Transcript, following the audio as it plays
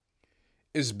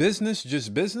Is business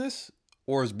just business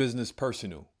or is business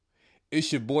personal?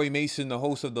 It's your boy Mason, the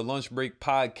host of the Lunch Break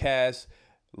Podcast.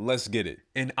 Let's get it.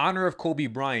 In honor of Kobe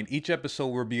Bryant, each episode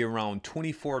will be around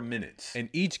 24 minutes, and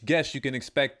each guest you can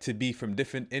expect to be from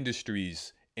different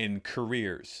industries and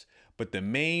careers. But the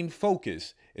main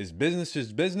focus is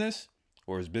business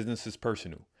or is business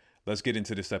personal? Let's get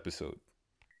into this episode.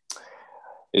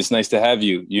 It's nice to have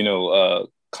you.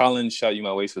 Colin shot you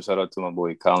my way, so shout out to my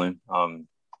boy Colin.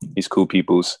 He's cool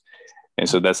peoples. And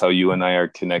so that's how you and I are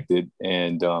connected.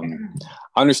 And I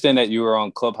understand that you were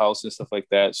on Clubhouse and stuff like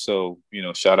that. So,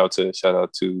 shout out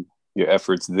to your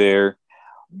efforts there.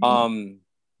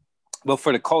 But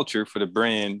for the culture, for the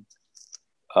brand,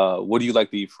 what do you like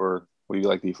to eat for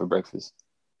breakfast?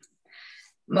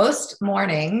 Most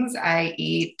mornings I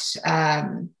eat,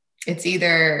 it's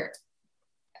either,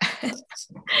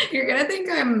 you're going to think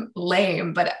I'm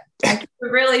lame, but I keep it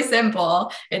really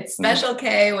simple. It's Special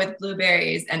K with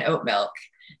blueberries and oat milk,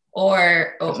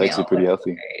 or oatmeal. That's actually pretty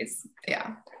healthy. Blueberries.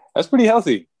 Yeah. That's pretty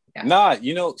healthy. Yeah.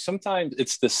 Sometimes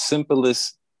it's the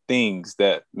simplest things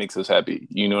that makes us happy.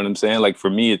 You know what I'm saying? Like for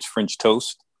me, it's French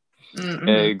toast,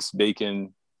 eggs,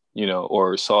 bacon,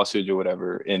 or sausage or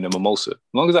whatever, and a mimosa. As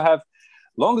long as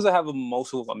I have a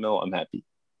mimosa with my meal, I'm happy.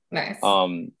 Nice.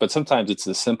 But sometimes it's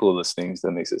the simplest things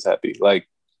that makes us happy. Like,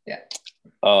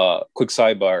 quick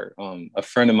sidebar. A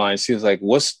friend of mine, she was like,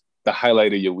 "What's the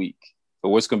highlight of your week?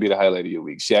 Or what's gonna be the highlight of your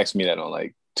week?" She asked me that on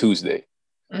like Tuesday,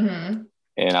 and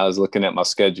I was looking at my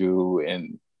schedule.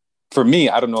 And for me,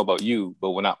 I don't know about you, but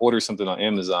when I order something on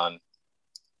Amazon,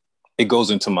 it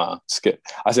goes into my schedule.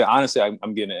 I said, honestly,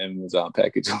 I'm getting an Amazon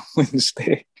package on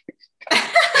Wednesday.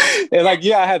 And I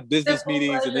have business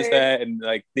meetings and this, that, and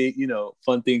like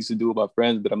fun things to do with my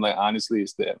friends. But I'm like, honestly,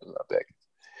 it's the Amazon package.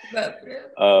 That's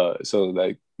good. So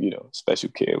like, Special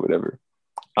K, whatever.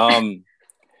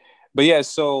 But yeah,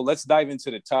 so let's dive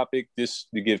into the topic just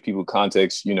to give people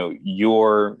context.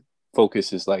 Your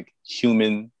focus is like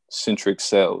human centric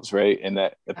sales, right? And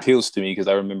that appeals to me because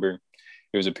I remember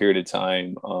there was a period of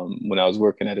time when I was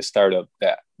working at a startup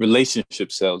that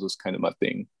relationship sales was kind of my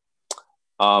thing.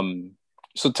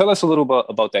 So tell us a little bit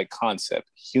about that concept,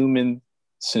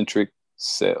 human-centric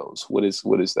sales. What is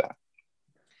that?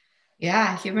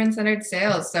 Yeah, human-centered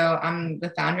sales. So I'm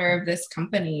the founder of this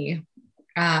company,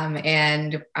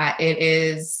 and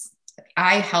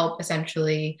I help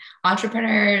essentially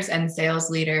entrepreneurs and sales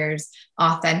leaders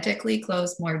authentically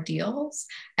close more deals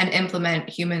and implement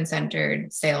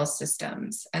human-centered sales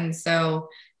systems. And so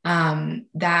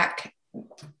that,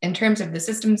 in terms of the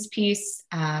systems piece,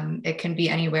 it can be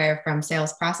anywhere from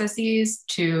sales processes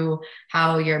to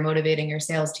how you're motivating your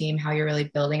sales team, how you're really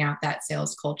building out that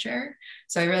sales culture.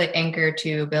 So I really anchor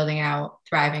to building out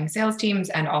thriving sales teams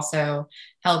and also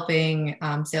helping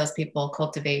salespeople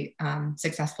cultivate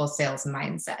successful sales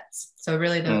mindsets. So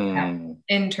really the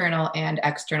internal and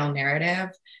external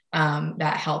narrative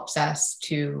that helps us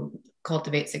to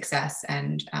cultivate success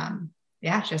and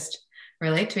just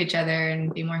relate to each other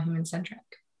and be more human-centric.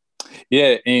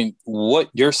 Yeah, and what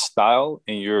your style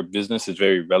and your business is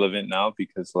very relevant now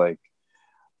because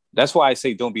that's why I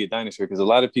say don't be a dinosaur, because a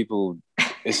lot of people,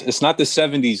 it's not the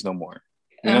 70s no more.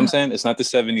 You know what I'm saying? It's not the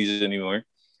 70s anymore.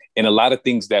 And a lot of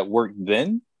things that worked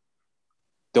then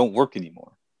don't work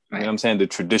anymore. Right. You know what I'm saying? The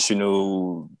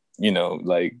traditional,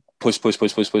 like push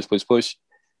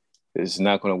is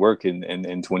not going to work in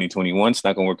 2021. It's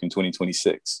not going to work in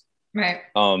 2026. Right.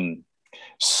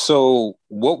 So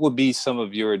what would be some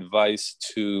of your advice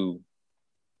to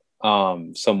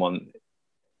someone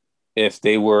if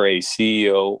they were a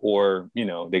CEO or,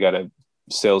 they got a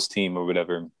sales team or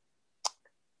whatever?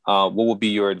 What would be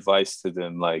your advice to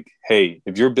them? Like, hey,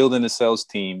 if you're building a sales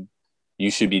team,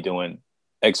 you should be doing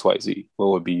X, Y, Z. What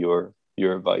would be your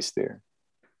advice there?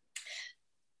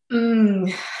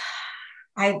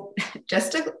 I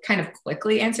just to kind of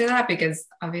quickly answer that, because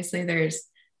obviously there's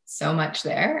so much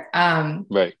there.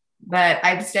 Right. But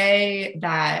I'd say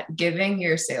that giving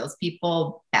your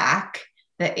salespeople back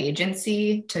the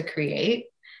agency to create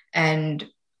and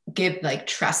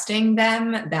trusting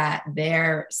them that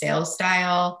their sales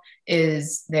style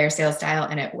is their sales style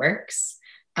and it works.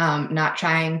 Not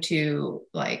trying to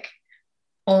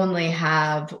only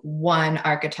have one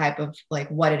archetype of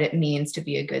what it means to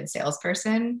be a good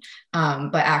salesperson,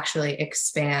 but actually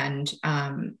expand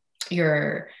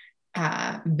your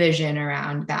vision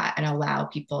around that and allow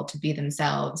people to be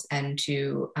themselves and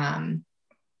to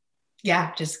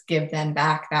just give them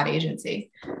back that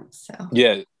agency. So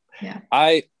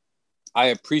I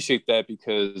appreciate that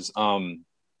because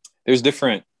there's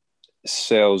different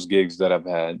sales gigs that I've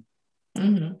had,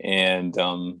 and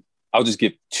I'll just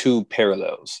give two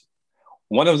parallels.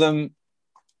 One of them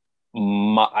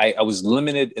I was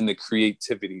limited in the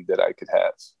creativity that I could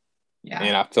have. Yeah.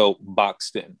 And I felt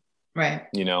boxed in. Right.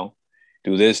 You know,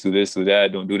 do this, do this, do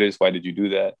that. Don't do this. Why did you do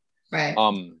that? Right.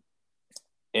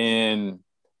 And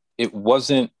it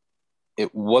wasn't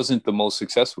the most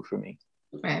successful for me.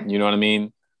 Right. You know what I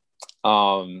mean?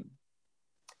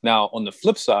 Now on the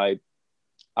flip side,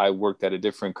 I worked at a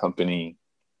different company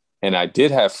and I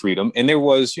did have freedom. And there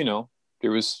was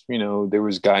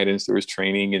guidance, there was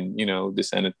training and,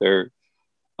 this and the third.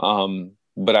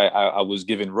 But I was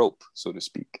given rope, so to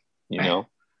speak, you know?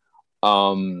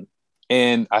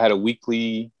 And I had a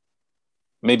weekly,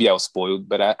 maybe I was spoiled,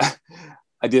 but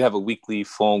I did have a weekly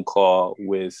phone call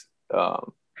with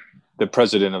the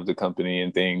president of the company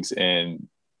and things. And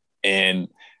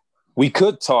we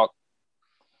could talk,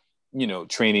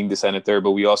 training, this and the third,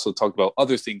 but we also talked about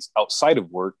other things outside of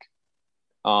work.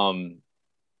 And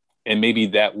maybe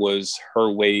that was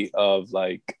her way of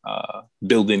like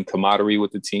building camaraderie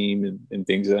with the team and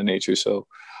things of that nature. So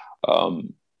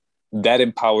that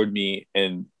empowered me,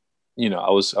 and I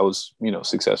was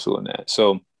successful in that.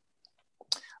 So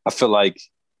I feel like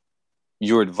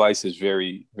your advice is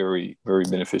very, very, very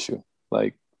beneficial,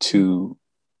 like to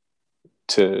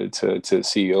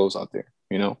CEOs out there,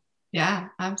 Yeah,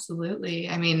 absolutely.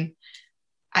 I mean,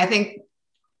 I think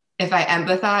if I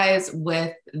empathize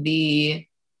with the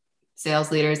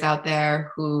sales leaders out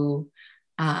there who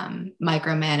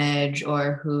micromanage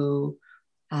or who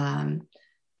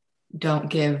don't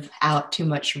give out too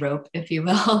much rope, if you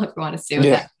will, if you want to stay with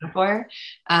that metaphor,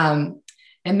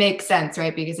 it makes sense,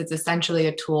 right? Because it's essentially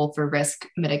a tool for risk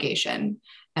mitigation.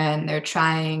 And they're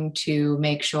trying to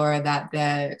make sure that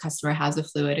the customer has a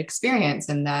fluid experience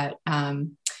and that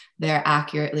they're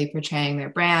accurately portraying their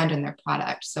brand and their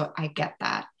product. So I get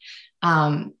that.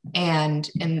 And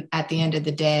at the end of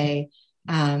the day,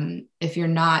 if you're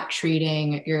not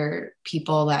treating your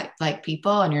people like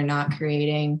people, and you're not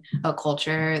creating a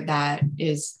culture that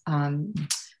is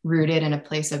rooted in a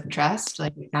place of trust,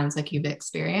 like it sounds like you've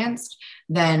experienced,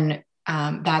 then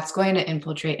that's going to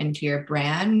infiltrate into your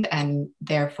brand, and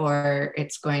therefore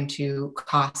it's going to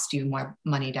cost you more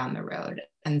money down the road.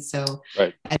 And so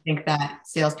I think that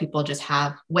salespeople just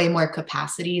have way more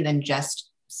capacity than just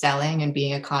selling and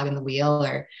being a cog in the wheel,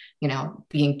 or,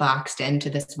 being boxed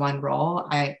into this one role.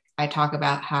 I talk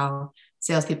about how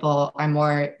salespeople are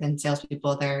more than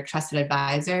salespeople. They're trusted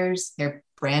advisors, they're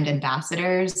brand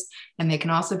ambassadors, and they can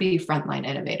also be frontline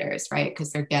innovators, right?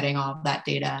 Because they're getting all of that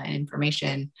data and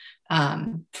information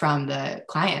from the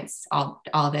clients all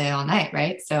day, all night,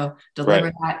 right? So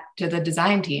deliver that to the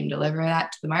design team, deliver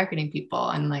that to the marketing people,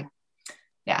 and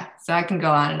so I can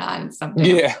go on and on. It's something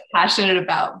I'm passionate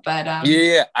about, but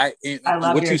I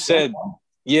love what you said.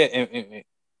 And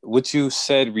what you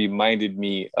said reminded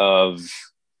me of,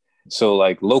 so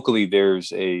like locally,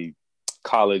 there's a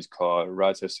college called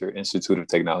Rochester Institute of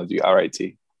Technology, RIT,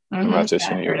 in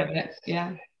Rochester, New York.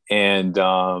 Yeah. And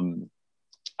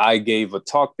I gave a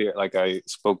talk there. Like I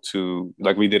spoke to,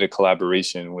 like we did a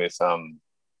collaboration with some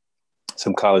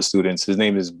college students. His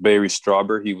name is Barry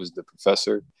Strawber. He was the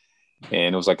professor.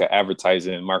 And it was like an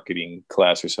advertising and marketing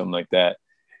class or something like that.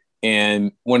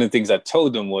 And one of the things I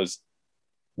told them was,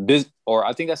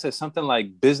 I think I said something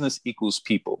like business equals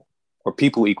people, or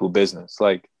people equal business.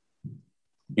 Like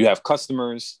you have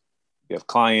customers, you have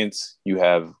clients, you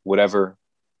have whatever.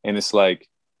 And it's like,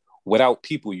 without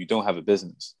people, you don't have a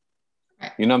business.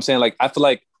 You know what I'm saying? Like, I feel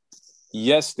like,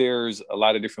 yes, there's a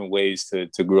lot of different ways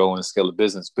to grow and scale a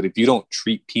business, but if you don't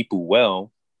treat people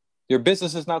well, your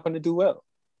business is not going to do well.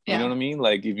 You know what I mean?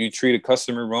 Like if you treat a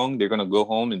customer wrong, they're going to go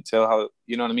home and tell how,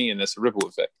 you know what I mean? And that's a ripple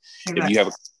effect.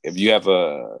 Exactly. If you have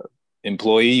a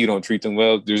employee, you don't treat them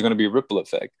well, there's going to be a ripple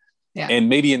effect. Yeah. And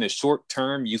maybe in the short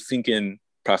term, you thinking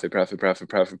profit,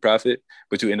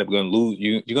 but you end up going to lose.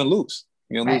 You're going to lose.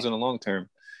 You're going to lose in the long term.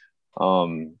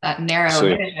 That narrow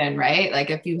vision, right?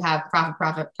 Like if you have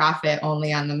profit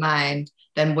only on the mind,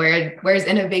 then where's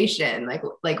innovation?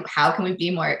 Like how can we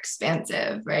be more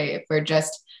expansive, right? If we're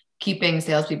just keeping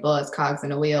salespeople as cogs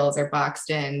in a wheels or boxed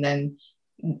in, then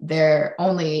there's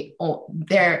a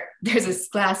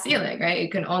glass ceiling, right? You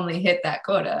can only hit that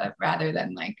quota rather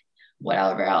than like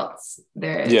whatever else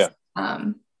there is.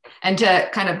 And to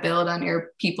kind of build on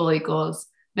your people equals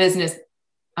business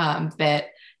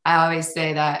bit, I always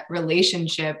say that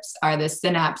relationships are the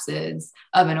synapses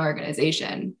of an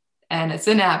organization. And a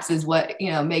synapse is what,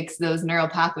 makes those neural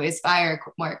pathways fire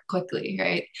more quickly,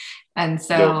 right? And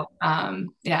so,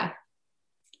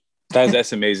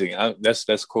 That's amazing.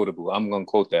 That's quotable. I'm going to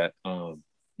quote that. I'm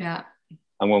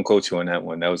going to quote you on that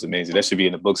one. That was amazing. That should be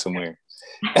in the book somewhere.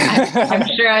 I'm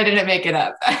sure I didn't make it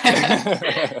up.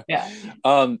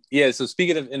 Yeah. So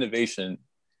speaking of innovation,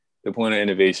 the point of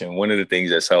innovation, one of the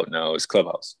things that's out now is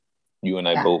Clubhouse. You and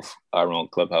I both are on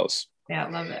Clubhouse. Yeah, I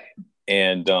love it.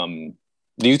 And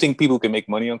do you think people can make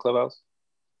money on Clubhouse?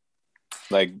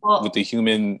 Like with the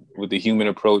human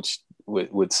approach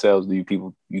with sales, you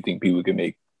think people can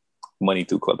make money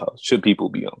through Clubhouse? Should people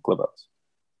be on Clubhouse?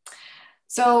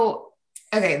 So,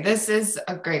 okay, this is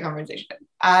a great conversation.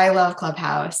 I love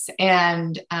Clubhouse,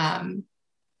 and I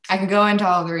can go into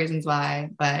all the reasons why,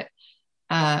 but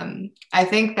I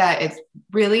think that it's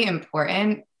really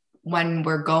important when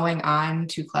we're going on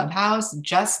to Clubhouse,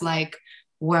 just like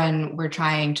when we're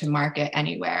trying to market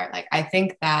anywhere. Like, I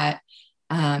think that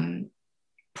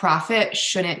profit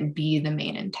shouldn't be the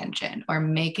main intention, or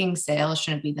making sales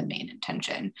shouldn't be the main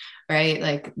intention, right?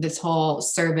 Like, this whole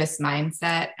service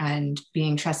mindset and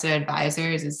being trusted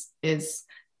advisors is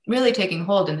really taking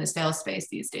hold in the sales space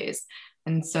these days.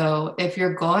 And so if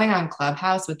you're going on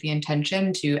Clubhouse with the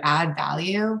intention to add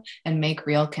value and make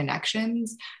real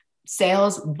connections,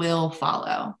 sales will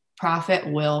follow, profit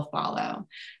will follow.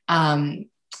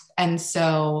 And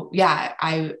so, yeah,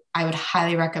 I would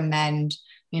highly recommend,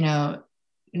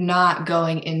 not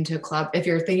going into if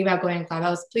you're thinking about going to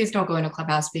Clubhouse, please don't go into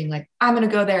Clubhouse being like, I'm going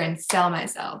to go there and sell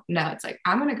myself. No, it's like,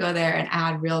 I'm going to go there and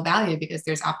add real value, because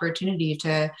there's opportunity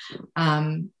to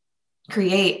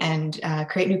create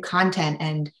new content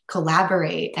and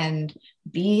collaborate and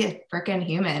be a freaking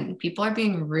human. People are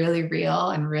being really real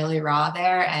and really raw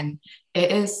there, and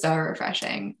it is so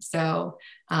refreshing. So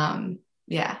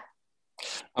yeah.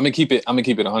 I'm gonna keep it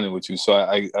 100 with you. So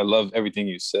I love everything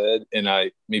you said, and I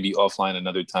maybe offline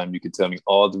another time you could tell me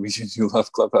all the reasons you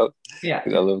love Clubhouse. Yeah,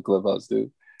 because I love Clubhouse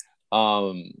too.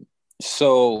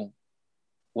 So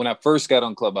when I first got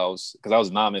on Clubhouse, because I was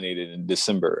nominated in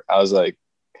December, I was like,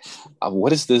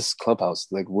 what is this Clubhouse?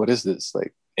 Like, what is this?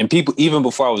 Like, and people, even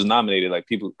before I was nominated, like,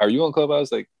 people, are you on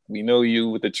Clubhouse? Like, we know you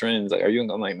with the trends. Like, are you on?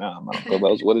 I'm like, nah, I'm not on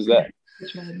Clubhouse. What is that?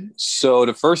 So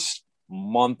the first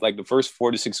month, like the first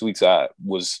 4 to 6 weeks I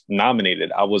was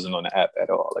nominated, I wasn't on the app at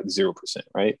all, like 0%,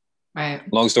 right? Right.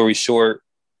 Long story short,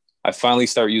 I finally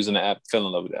started using the app, fell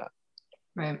in love with that.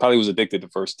 Right. Probably was addicted the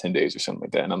first 10 days or something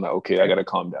like that. And I'm like, okay, I got to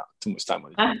calm down. Too much time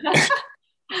on it.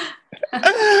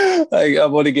 Like,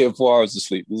 I'm only getting 4 hours of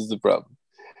sleep. This is the problem.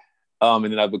 And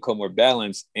then I've become more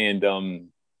balanced. And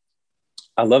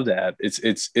I love the app.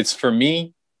 It's for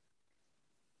me,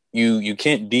 you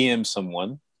can't DM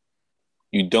someone.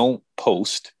 You don't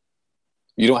post.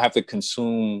 You don't have to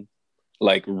consume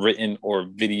like written or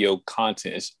video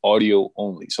content. It's audio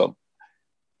only. So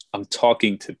I'm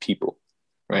talking to people,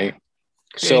 right?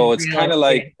 So it's kind of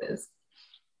like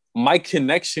my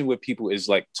connection with people is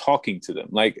like talking to them.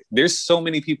 Like, there's so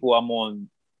many people I'm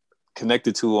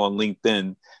connected to on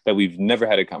LinkedIn that we've never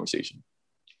had a conversation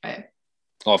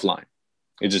offline.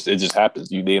 It just happens.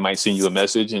 They might send you a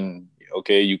message and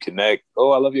okay, you connect.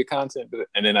 Oh, I love your content.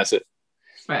 And then that's it.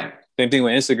 Right. Same thing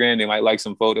with Instagram. They might like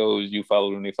some photos. You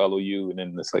follow them, they follow you. And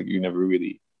then it's like, you never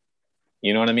really,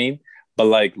 you know what I mean? But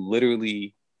like,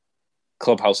 literally,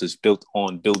 Clubhouse is built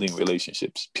on building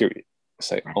relationships, period.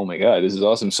 It's like, oh my God, this is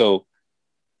awesome. So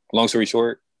long story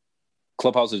short,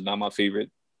 Clubhouse is not my favorite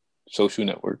social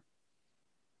network.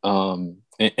 And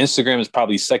Instagram is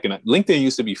probably second. LinkedIn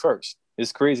used to be first.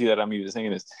 It's crazy that I'm even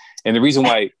saying this. And the reason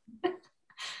why,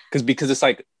 because it's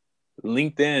like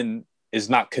LinkedIn is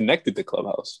not connected to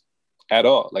Clubhouse at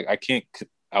all. Like,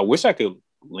 I wish I could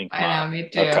link my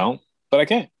account, but I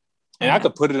can't. And I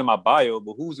could put it in my bio,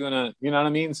 but who's gonna, you know what I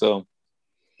mean? So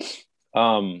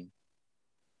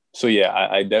yeah,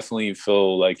 I definitely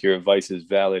feel like your advice is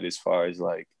valid as far as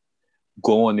like,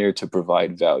 go on there to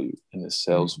provide value and the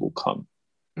sales will come.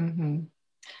 Mm-hmm.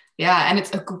 Yeah. And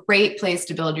it's a great place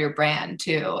to build your brand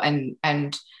too.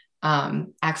 And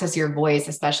access your voice,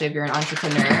 especially if you're an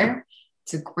entrepreneur.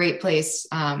 It's a great place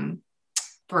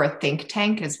for a think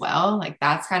tank as well. Like,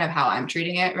 that's kind of how I'm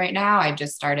treating it right now. I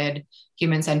just started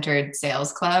Human-Centered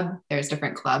Sales Club. There's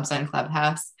different clubs on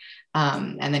Clubhouse.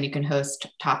 And then you can host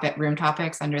room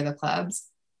topics under the clubs.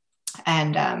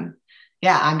 And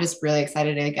yeah, I'm just really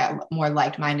excited to get more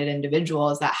like-minded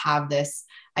individuals that have this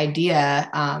idea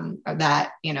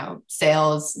that,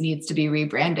 sales needs to be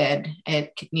rebranded.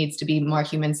 It needs to be more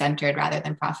human-centered rather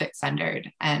than profit-centered.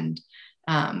 And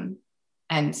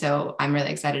so I'm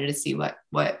really excited to see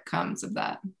what comes of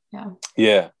that.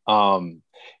 Yeah.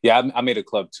 I made a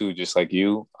club too, just like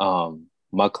you.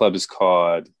 My club is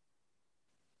called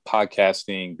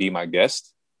Podcasting Be My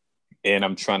Guest. And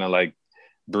I'm trying to like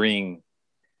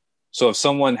so if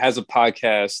someone has a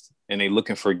podcast and they're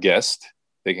looking for a guest,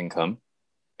 they can come.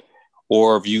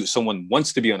 or if someone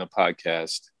wants to be on a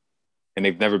podcast and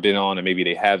they've never been on, and maybe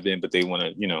they have been, but they want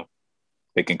to,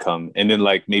 they can come. And then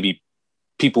like maybe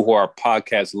people who are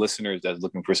podcast listeners that's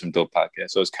looking for some dope podcasts.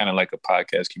 So it's kind of like a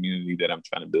podcast community that I'm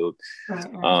trying to build.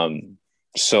 Right.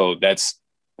 So that's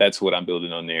what I'm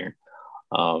building on there.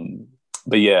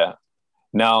 But yeah,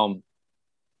 now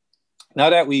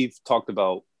that we've talked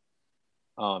about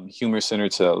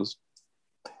humor-centered sales,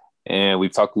 and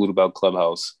we've talked a little about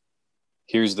Clubhouse,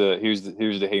 here's the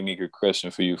haymaker question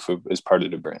for you as part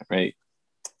of the brand, right?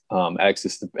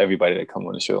 Access to everybody that come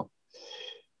on the show.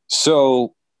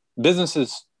 So business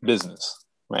is business,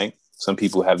 right? Some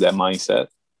people have that mindset.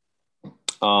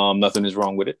 Nothing is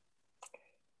wrong with it.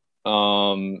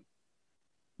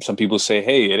 Some people say,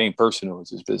 hey, it ain't personal,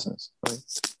 it's just business, right?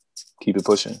 Keep it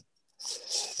pushing.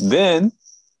 Then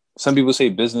some people say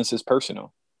business is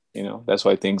personal. That's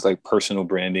why things like personal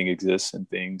branding exists and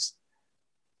things.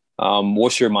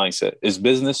 What's your mindset? Is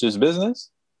business just business?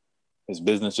 Is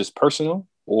business just personal?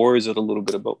 Or is it a little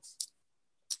bit of both?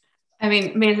 I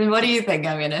mean, Mason, what do you think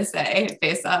I'm going to say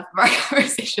based off of our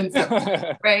conversations,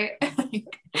 right?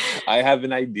 I have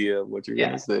an idea of what you're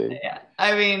going to say. Yeah.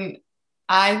 I mean,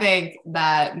 I think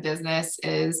that business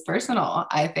is personal.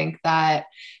 I think that,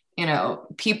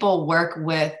 people work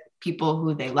with people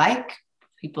who they like,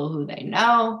 people who they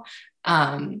know.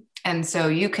 And so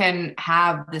you can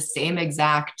have the same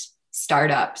exact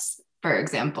startups, for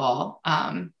example,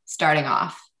 starting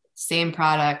off, same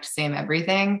product, same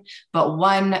everything, but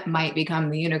one might become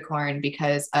the unicorn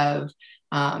because of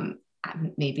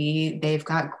maybe they've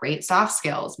got great soft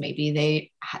skills. Maybe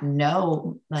they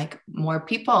know like more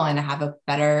people and have a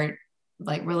better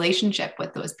like relationship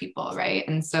with those people. Right.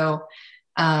 And so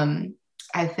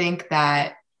I think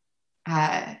that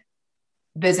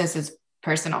business is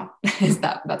personal.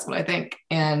 That's what I think.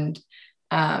 And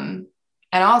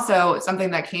also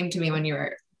something that came to me when you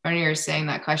were saying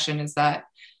that question is that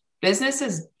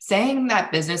saying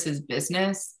that business is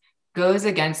business goes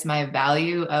against my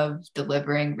value of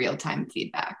delivering real-time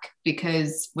feedback,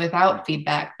 because without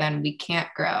feedback, then we can't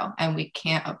grow and we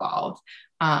can't evolve.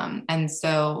 And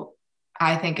so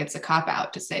I think it's a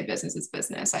cop-out to say business is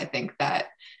business. I think that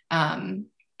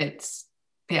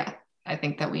I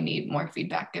think that we need more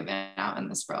feedback given out in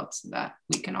this world so that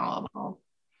we can all evolve.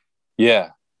 Yeah.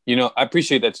 I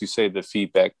appreciate that you say the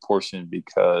feedback portion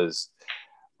because,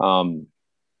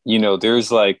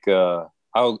 there's like,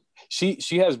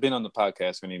 she has been on the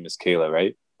podcast. Her name is Kayla,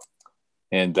 right?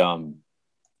 And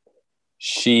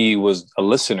she was a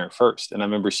listener first. And I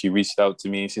remember she reached out to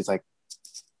me and she's like,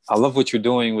 I love what you're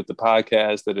doing with the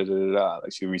podcast. Da, da, da, da, da.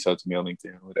 Like she reached out to me on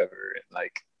LinkedIn or whatever. And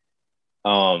like,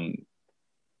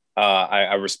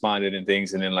 I responded and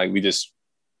things. And then like, we just,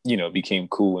 became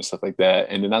cool and stuff like that.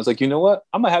 And then I was like, you know what?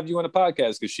 I'm gonna have you on a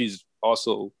podcast because she's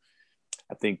also,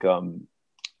 I think,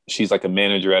 she's like a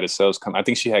manager at a sales company. I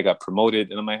think she had got promoted,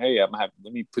 and I'm like, hey,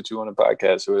 let me put you on a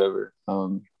podcast or whatever.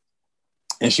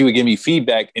 And she would give me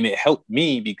feedback, and it helped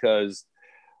me because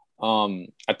I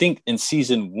think in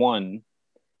season 1,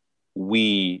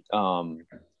 we, long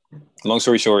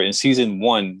story short, in season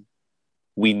 1,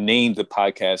 we named the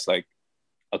podcast like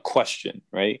a question,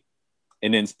 right?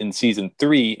 And then in season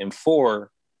 3 and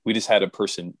 4, we just had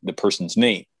the person's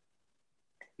name.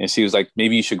 And she was like,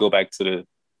 maybe you should go back to the,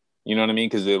 you know what I mean?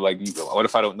 Because they're like, what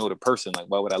if I don't know the person? Like,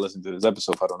 why would I listen to this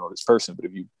episode if I don't know this person? But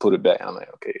if you put it back, I'm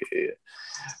like, okay, yeah.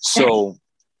 So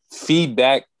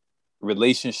feedback,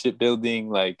 relationship building,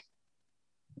 like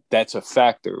that's a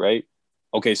factor, right?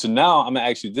 Okay, so now I'm gonna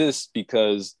ask you this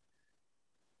because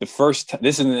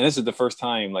this is the first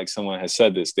time like someone has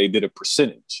said this. They did a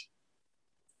percentage.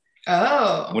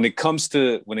 Oh. When it comes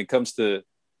to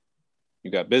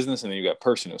you got business and then you got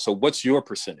personal. So what's your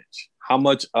percentage? How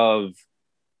much of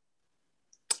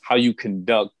how you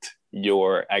conduct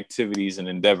your activities and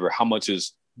endeavor, how much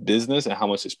is business and how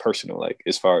much is personal? Like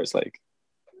as far as like,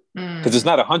 because it's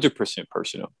not 100%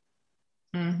 personal.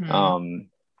 Mm-hmm.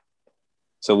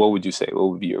 So what would you say? What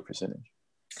would be your percentage?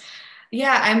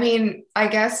 Yeah, I mean, I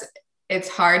guess it's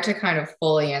hard to kind of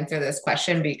fully answer this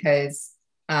question because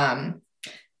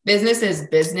business is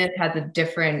business has a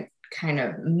different kind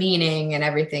of meaning and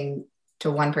everything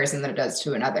to one person than it does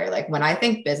to another. Like when I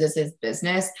think business is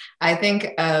business, I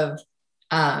think of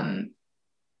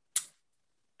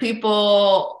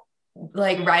people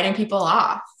like writing people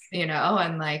off,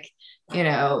 and like,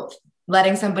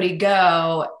 letting somebody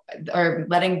go or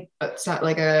letting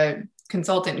like a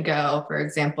consultant go, for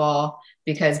example,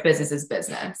 because business is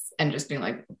business and just being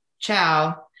like,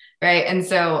 ciao. Right. And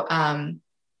so I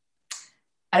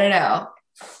don't know.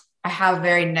 I have a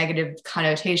very negative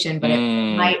connotation, but it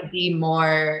might be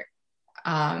more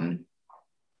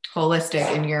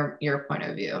holistic in your point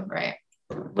of view, right?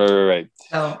 Right.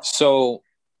 So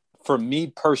for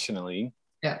me personally,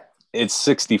 yeah, it's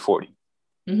 60-40.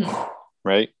 Mm-hmm.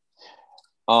 Right.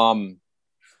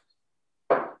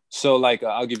 So like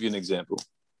I'll give you an example.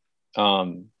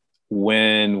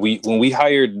 When we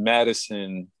hired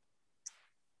Madison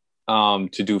to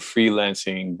do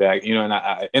freelancing back, and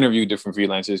I interviewed different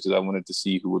freelancers because I wanted to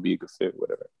see who would be a good fit,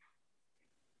 whatever.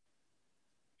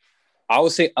 I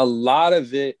would say a lot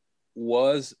of it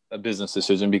was a business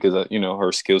decision because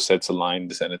her skill sets aligned,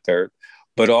 this and the third,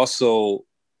 but also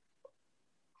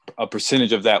a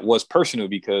percentage of that was personal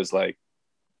because like,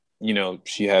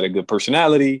 she had a good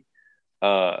personality.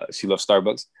 She loved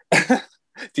Starbucks,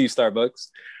 Team Starbucks.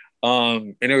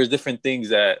 And there was different things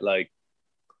that like,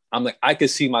 I'm like, I could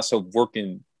see myself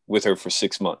working with her for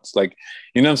 6 months. Like,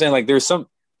 you know what I'm saying? Like there's some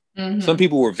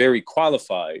people were very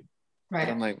qualified, right?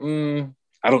 But I'm like,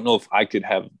 I don't know if I could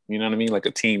have, you know what I mean? Like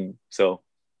a team. So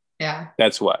yeah,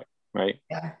 that's why. Right.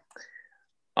 Yeah.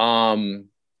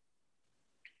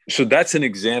 So that's an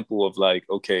example of like,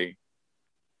 okay,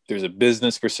 there's a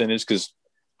business percentage because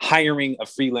hiring a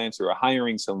freelancer or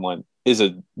hiring someone is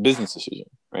a business decision,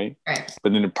 right? Right.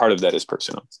 But then a part of that is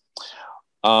personal.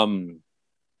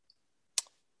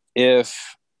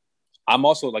 If I'm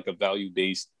also like a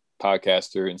value-based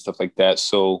podcaster and stuff like that,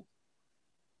 so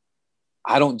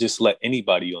I don't just let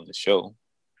anybody on the show.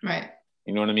 Right.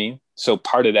 You know what I mean? So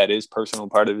part of that is personal,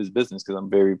 part of it is business because I'm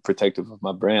very protective of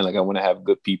my brand. Like I want to have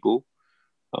good people,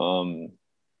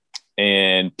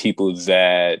 and people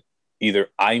that either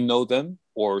I know them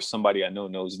or somebody I know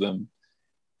knows them.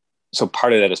 So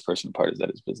part of that is personal, part of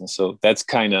that is business. So that's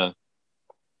kind of,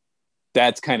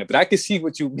 but I can see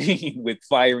what you mean with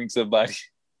firing somebody.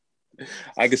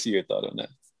 I can see your thought on that.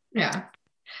 Yeah.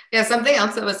 Yeah. Something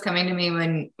else that was coming to me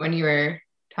when you were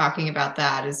talking about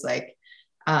that is like,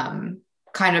 kind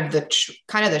of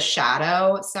the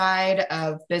shadow side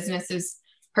of business is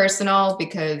personal,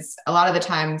 because a lot of the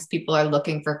times people are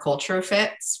looking for culture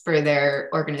fits for their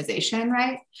organization,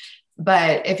 right?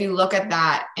 But if you look at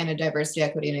that in a diversity,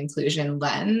 equity, and inclusion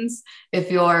lens,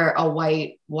 if you're a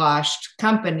whitewashed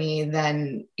company,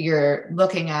 then you're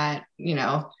looking at,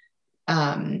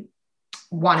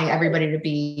 wanting everybody to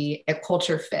be a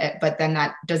culture fit, but then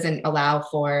that doesn't allow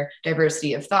for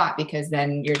diversity of thought, because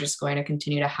then you're just going to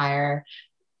continue to hire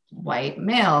white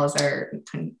males or,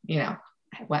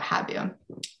 what have you.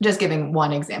 Just giving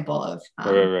one example of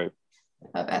right.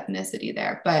 of ethnicity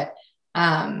there. But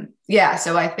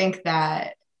so I think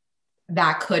that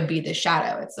could be the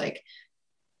shadow. It's like,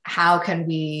 how can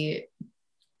we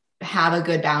have a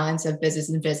good balance of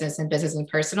business and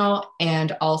personal,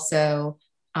 and also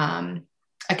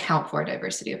account for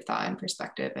diversity of thought and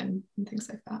perspective and things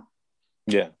like that.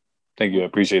 Yeah. Thank you. I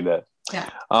appreciate that. Yeah.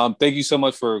 Thank you so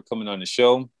much for coming on the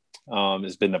show.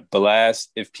 It's been a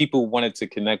blast. If people wanted to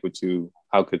connect with you,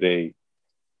 how could they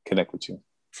connect with you?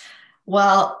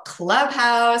 Well,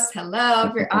 Clubhouse, hello,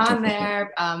 if you're on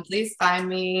there, please find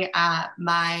me.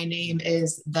 My name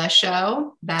is The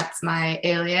Show. That's my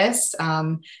alias,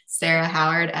 Sarah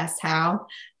Howard S. Howe.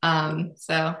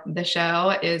 So The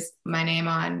Show is my name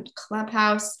on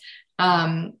Clubhouse.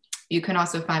 You can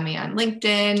also find me on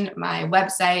LinkedIn. My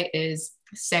website is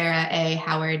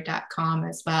saraahoward.com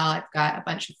as well. I've got a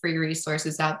bunch of free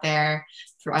resources out there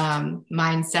for sales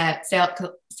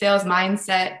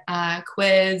mindset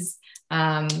quiz,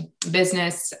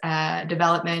 business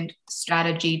development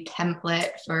strategy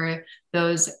template for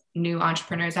those new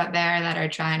entrepreneurs out there that are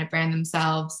trying to brand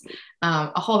themselves,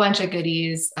 a whole bunch of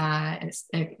goodies,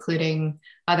 including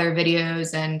other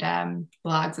videos and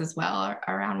blogs as well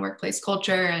around workplace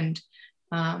culture and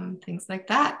things like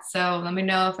that. So let me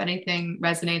know if anything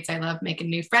resonates. I love making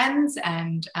new friends,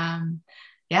 and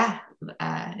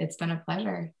it's been a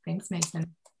pleasure. Thanks,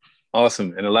 Mason.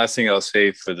 Awesome. And the last thing I'll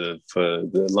say for the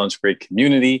lunch break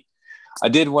community, I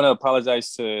did want to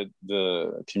apologize to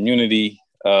the community.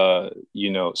 So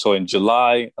in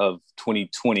July of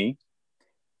 2020,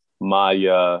 she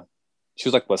was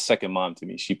like my second mom to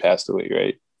me. She passed away,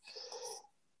 right?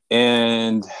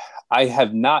 And I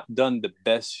have not done the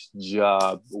best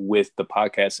job with the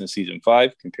podcast in season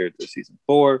 5 compared to season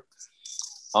 4.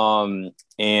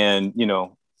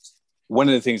 One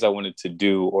of the things I wanted to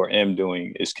do or am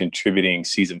doing is contributing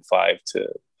season 5 to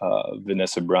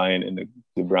Vanessa Bryant and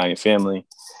the Bryant family,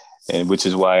 and which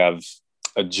is why I've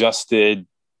adjusted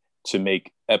to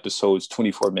make episodes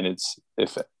 24 minutes,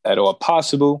 if at all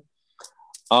possible.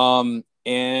 And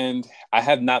I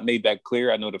have not made that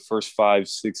clear. I know the first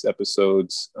 5-6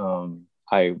 episodes,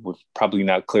 I was probably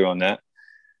not clear on that.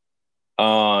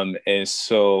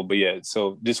 So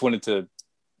just wanted to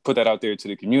put that out there to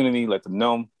the community, let them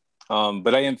know.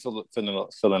 But I am feeling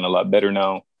a lot better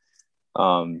now.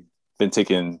 Been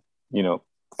taking,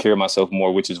 care of myself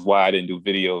more, which is why I didn't do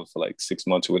video for like 6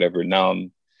 months or whatever. Now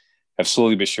I've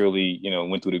slowly but surely,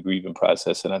 went through the grieving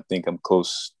process, and I think I'm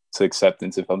close to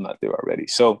acceptance if I'm not there already.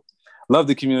 So love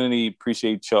the community.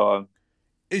 Appreciate y'all.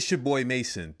 It's your boy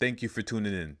Mason. Thank you for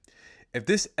tuning in. If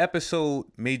this episode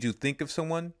made you think of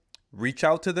someone, reach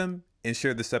out to them and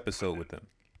share this episode with them.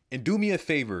 And do me a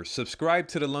favor, subscribe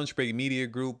to the Lunch Break Media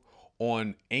Group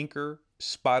on Anchor,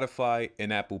 Spotify,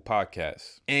 and Apple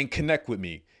Podcasts. And connect with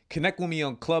me. Connect with me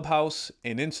on Clubhouse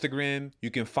and Instagram. You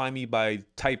can find me by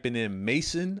typing in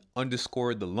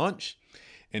Mason_the lunch.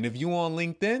 And if you on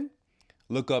LinkedIn,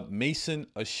 look up Mason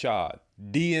Ashad.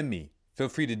 DM me. Feel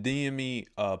free to DM me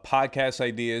podcast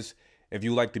ideas. If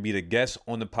you like to be the guest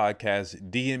on the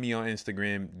podcast, DM me on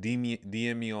Instagram,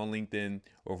 DM me on LinkedIn,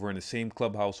 or if we're in the same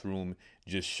Clubhouse room,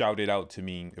 just shout it out to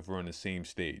me if we're on the same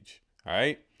stage. All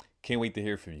right? Can't wait to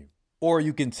hear from you. Or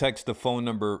you can text the phone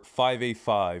number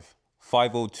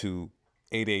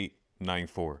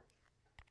 585-502-8894.